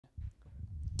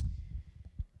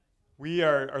We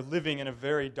are living in a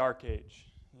very dark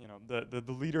age. You know,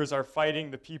 the leaders are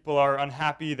fighting, the people are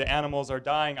unhappy, the animals are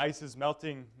dying, ice is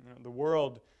melting, the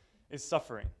world is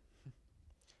suffering.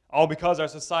 All because our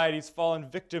society's fallen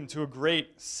victim to a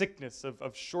great sickness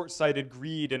of short-sighted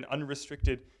greed and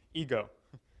unrestricted ego.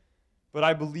 But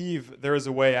I believe there is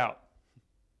a way out.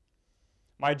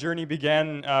 My journey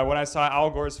began when I saw Al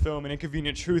Gore's film, An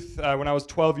Inconvenient Truth. When I was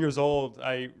 12 years old,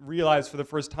 I realized for the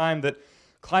first time that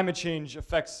climate change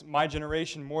affects my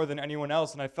generation more than anyone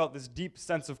else, and I felt this deep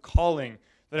sense of calling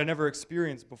that I never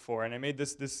experienced before. And I made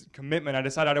this commitment. I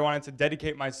decided I wanted to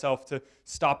dedicate myself to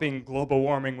stopping global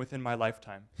warming within my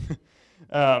lifetime.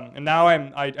 And now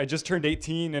I just turned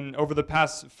 18, and over the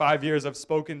past 5 years, I've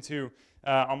spoken to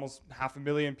almost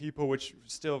 500,000 people, which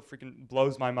still freaking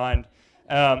blows my mind.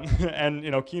 And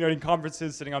keynoting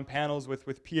conferences, sitting on panels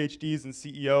with PhDs and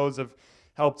CEOs, have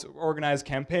helped organize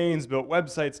campaigns, built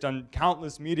websites, done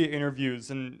countless media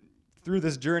interviews, and through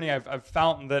this journey, I've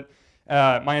found that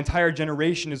my entire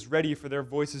generation is ready for their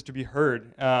voices to be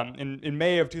heard. In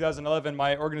May of 2011,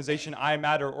 my organization, I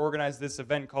Matter, organized this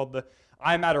event called the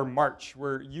I Matter March,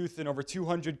 where youth in over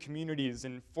 200 communities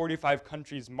in 45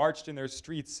 countries marched in their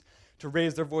streets to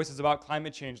raise their voices about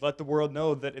climate change, let the world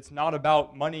know that it's not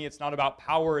about money, it's not about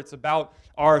power, it's about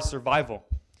our survival.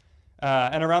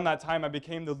 And around that time, I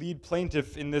became the lead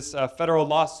plaintiff in this federal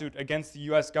lawsuit against the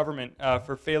US government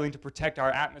for failing to protect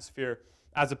our atmosphere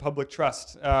as a public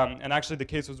trust. And actually, the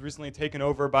case was recently taken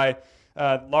over by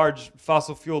large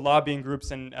fossil fuel lobbying groups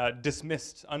and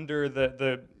dismissed under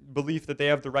the belief that they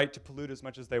have the right to pollute as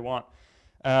much as they want.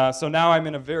 So now I'm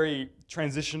in a very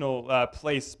transitional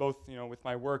place, both with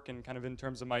my work and kind of in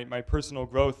terms of my personal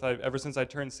growth. Ever since I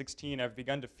turned 16, I've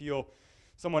begun to feel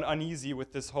somewhat uneasy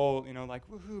with this whole, like,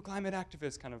 woohoo, climate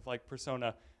activist kind of like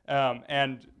persona.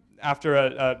 And after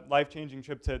a life-changing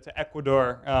trip to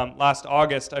Ecuador last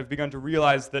August, I've begun to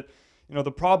realize that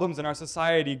the problems in our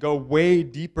society go way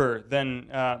deeper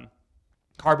than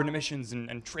carbon emissions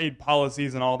and trade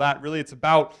policies and all that. Really, it's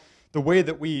about the way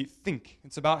that we think.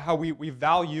 It's about how we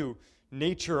value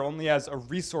nature only as a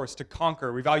resource to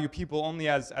conquer. We value people only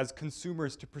as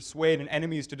consumers to persuade and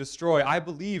enemies to destroy. I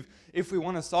believe if we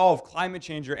want to solve climate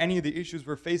change or any of the issues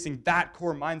we're facing, that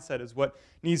core mindset is what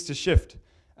needs to shift.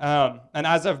 And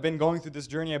as I've been going through this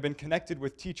journey, I've been connected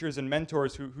with teachers and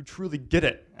mentors who truly get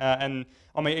it. And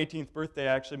on my 18th birthday,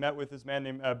 I actually met with this man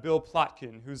named Bill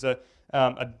Plotkin, who's a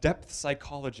depth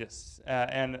psychologist.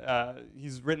 And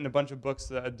he's written a bunch of books,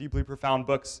 deeply profound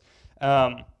books.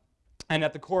 And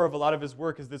at the core of a lot of his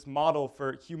work is this model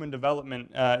for human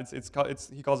development.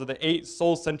 He calls it the 8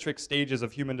 soul-centric stages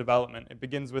of human development. It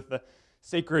begins with the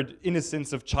sacred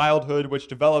innocence of childhood, which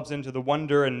develops into the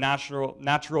wonder and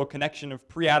natural connection of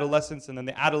pre-adolescence, and then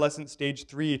the adolescent stage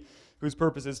 3, whose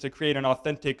purpose is to create an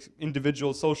authentic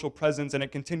individual social presence, and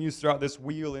it continues throughout this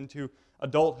wheel into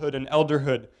adulthood and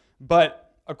elderhood.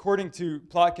 But according to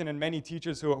Plotkin and many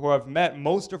teachers who I've met,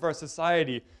 most of our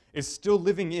society is still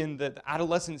living in the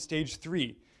adolescent stage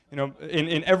 3.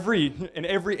 In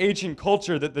every ancient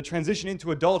culture, that the transition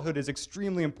into adulthood is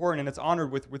extremely important, and it's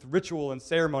honored with ritual and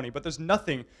ceremony. But there's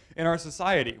nothing in our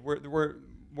society.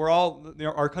 We're all,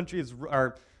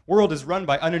 our world is run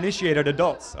by uninitiated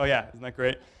adults. Oh yeah, isn't that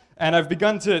great? And I've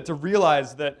begun to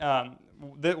realize that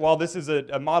while this is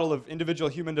a model of individual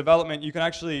human development,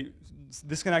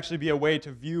 this can actually be a way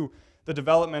to view the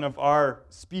development of our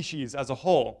species as a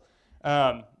whole.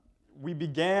 We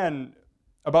began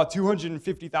about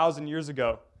 250,000 years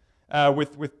ago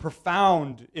with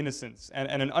profound innocence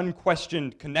and an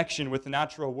unquestioned connection with the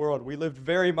natural world. We lived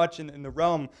very much in the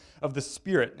realm of the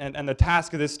spirit, and the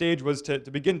task of this stage was to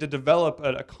begin to develop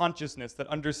a consciousness that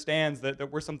understands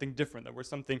that we're something different, that we're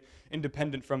something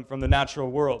independent from the natural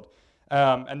world.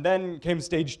 And then came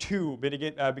stage 2,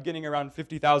 beginning around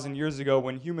 50,000 years ago,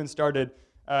 when humans started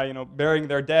burying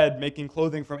their dead, making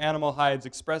clothing from animal hides,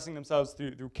 expressing themselves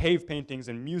through cave paintings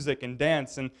and music and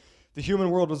dance. And the human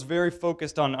world was very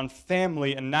focused on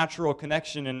family and natural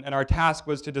connection, and our task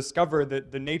was to discover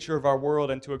the nature of our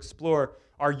world and to explore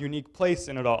our unique place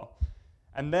in it all.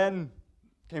 And then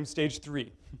came stage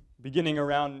 3. Beginning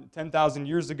around 10,000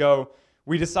 years ago,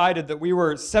 we decided that we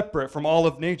were separate from all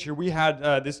of nature. We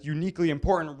had this uniquely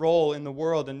important role in the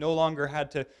world and no longer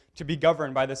had to be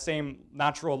governed by the same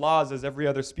natural laws as every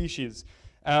other species.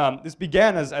 This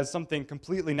began as something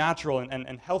completely natural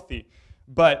and healthy,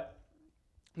 but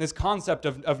this concept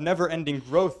of never-ending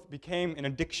growth became an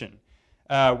addiction.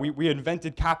 We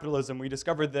invented capitalism. We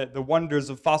discovered the wonders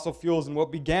of fossil fuels, and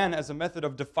what began as a method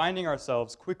of defining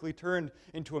ourselves quickly turned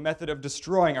into a method of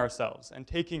destroying ourselves and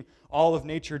taking all of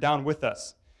nature down with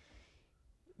us.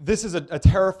 This is a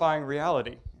terrifying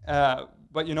reality.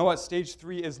 But you know what? Stage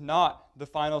 3 is not the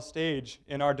final stage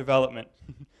in our development.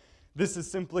 This is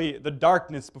simply the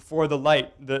darkness before the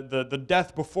light, the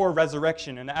death before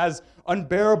resurrection. And as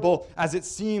unbearable as it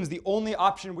seems, the only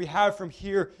option we have from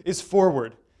here is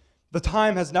forward. The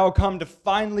time has now come to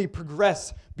finally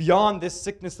progress beyond this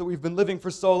sickness that we've been living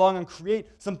for so long and create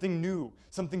something new,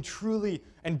 something truly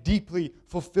and deeply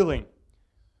fulfilling.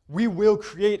 We will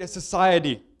create a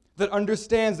society that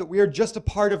understands that we are just a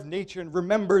part of nature and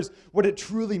remembers what it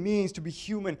truly means to be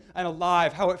human and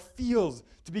alive, how it feels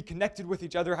to be connected with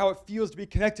each other, how it feels to be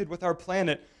connected with our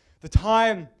planet. The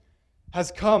time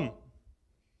has come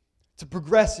to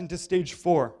progress into stage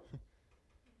 4.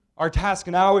 Our task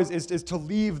now is to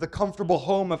leave the comfortable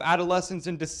home of adolescence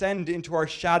and descend into our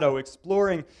shadow,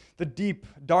 exploring the deep,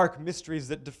 dark mysteries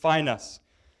that define us.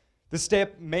 This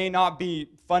step may not be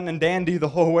fun and dandy the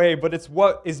whole way, but it's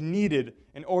what is needed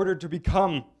in order to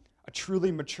become a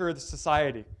truly mature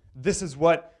society. This is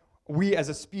what we as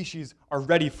a species are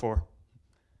ready for.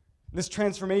 This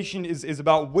transformation is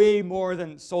about way more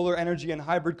than solar energy and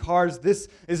hybrid cars. This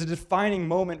is a defining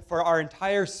moment for our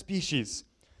entire species.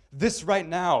 This right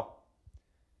now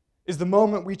is the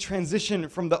moment we transition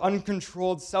from the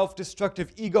uncontrolled,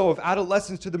 self-destructive ego of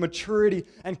adolescence to the maturity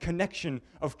and connection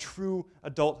of true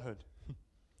adulthood.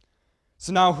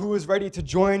 So now, who is ready to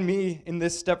join me in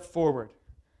this step forward?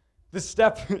 This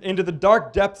step into the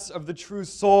dark depths of the true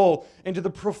soul, into the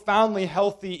profoundly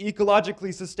healthy,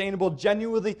 ecologically sustainable,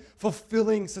 genuinely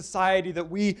fulfilling society that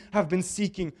we have been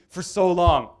seeking for so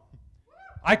long.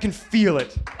 I can feel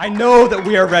it. I know that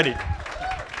we are ready.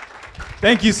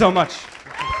 Thank you so much.